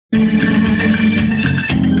Thank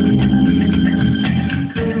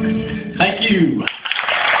you.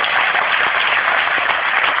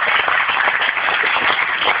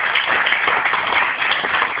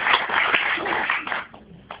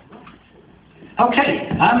 Okay,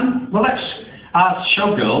 well that's our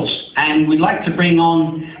showgirls, and we'd like to bring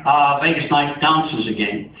on our Vegas night dancers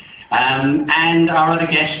again. And our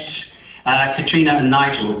other guests, Katrina and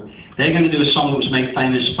Nigel, they're going to do a song that was made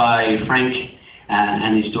famous by Frank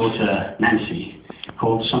and his daughter Nancy,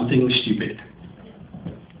 called Something Stupid.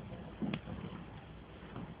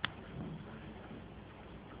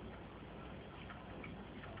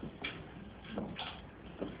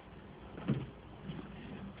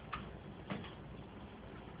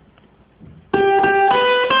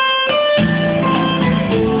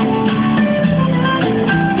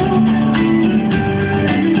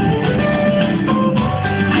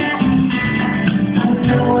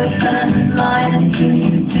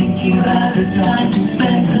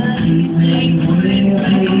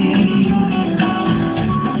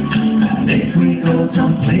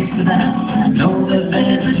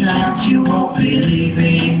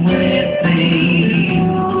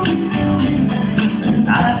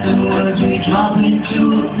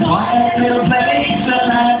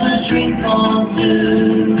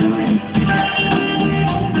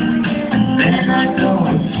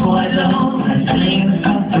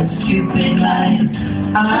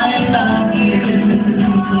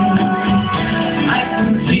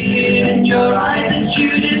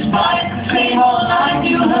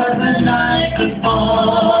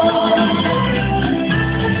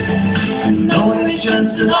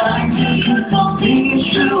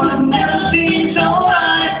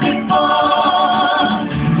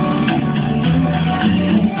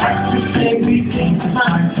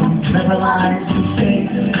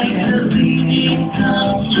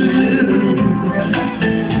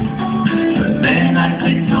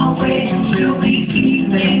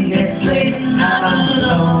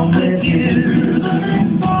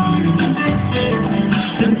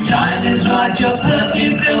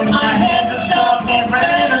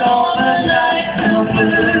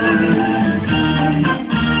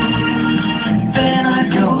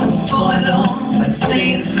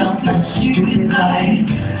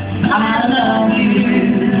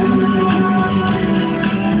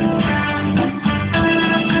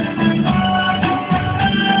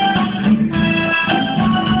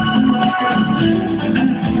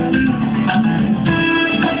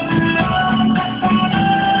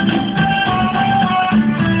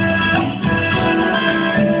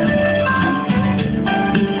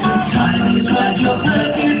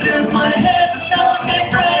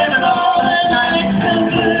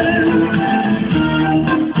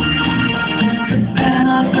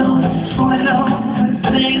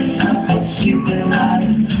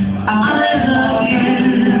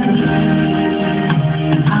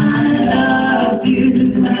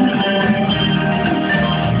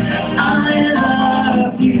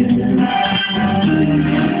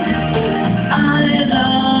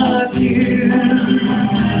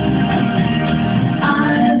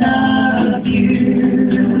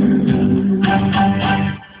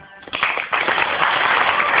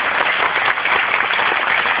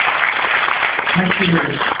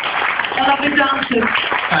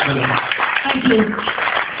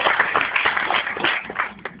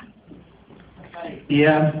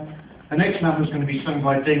 The next number is going to be sung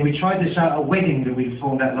by Dean. We tried this out at a wedding that we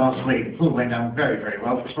performed at last week. It all went down very, very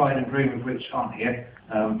well. The bride and groom of which aren't here.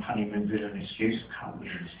 Honeymoon's an excuse. I can't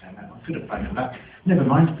really understand that. I could have played on that. Never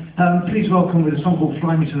mind. Please welcome with a song called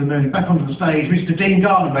Fly Me to the Moon. Back onto the stage, Mr. Dean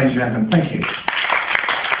Garnham, ladies and gentlemen. Thank you.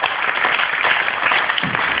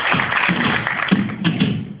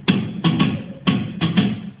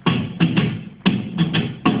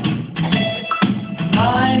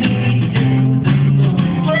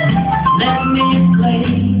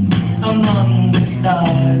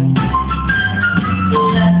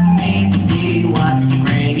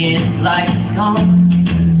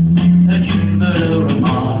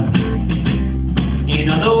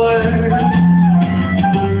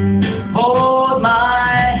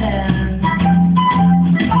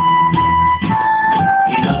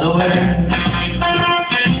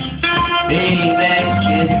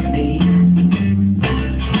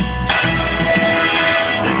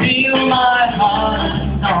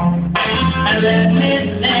 Let me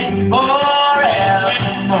sing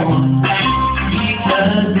forevermore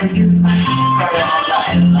because of you.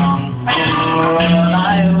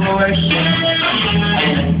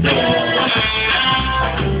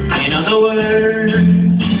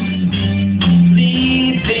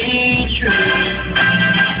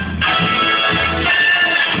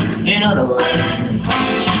 other words,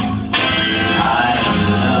 I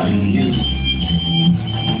love you.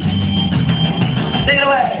 Take it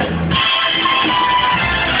away.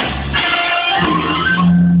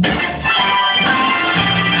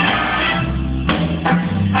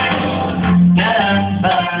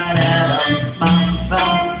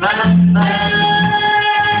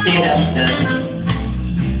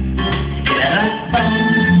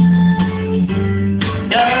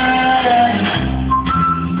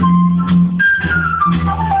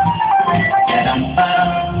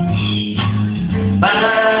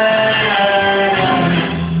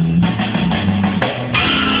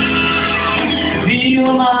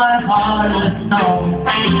 Feel my heart with song,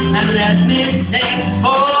 and let me sing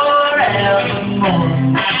forevermore.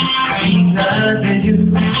 Because of you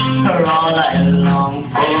are all I long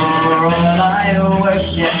for, all I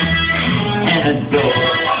worship and adore.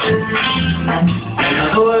 In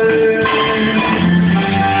other words,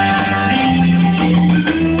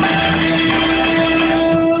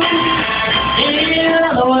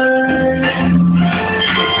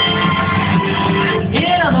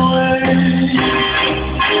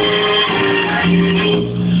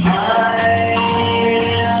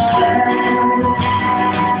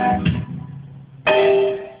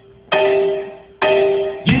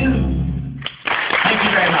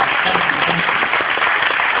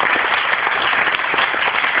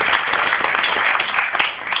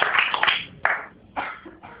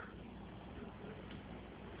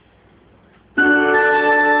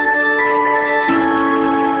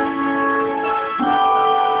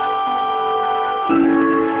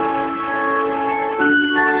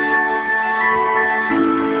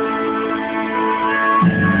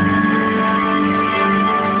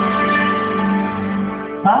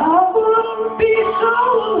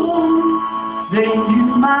 they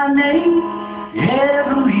knew my name,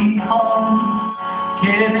 every home.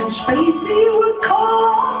 Kevin Spacey would call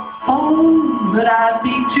home, but I'd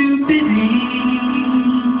be too busy.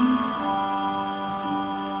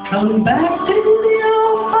 Come back to the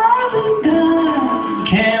old father gun,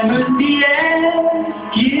 Cameron Diaz,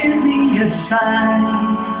 give me a sign.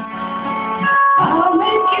 I'll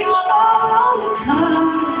make you smile all the time,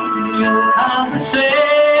 your conversation,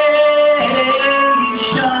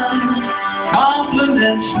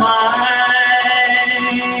 compliments mine.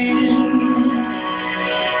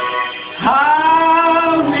 I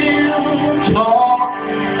will talk,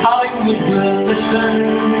 Hollywood will listen.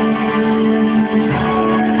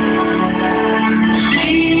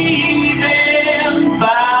 See them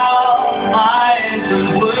bow my good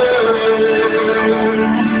words.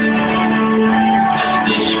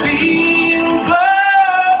 This Spielberg,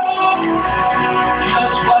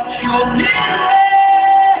 just what you're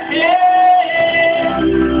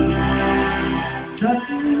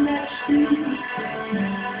doesn't that seem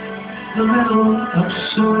a little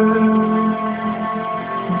absurd?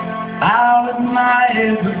 I'll admire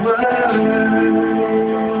every word.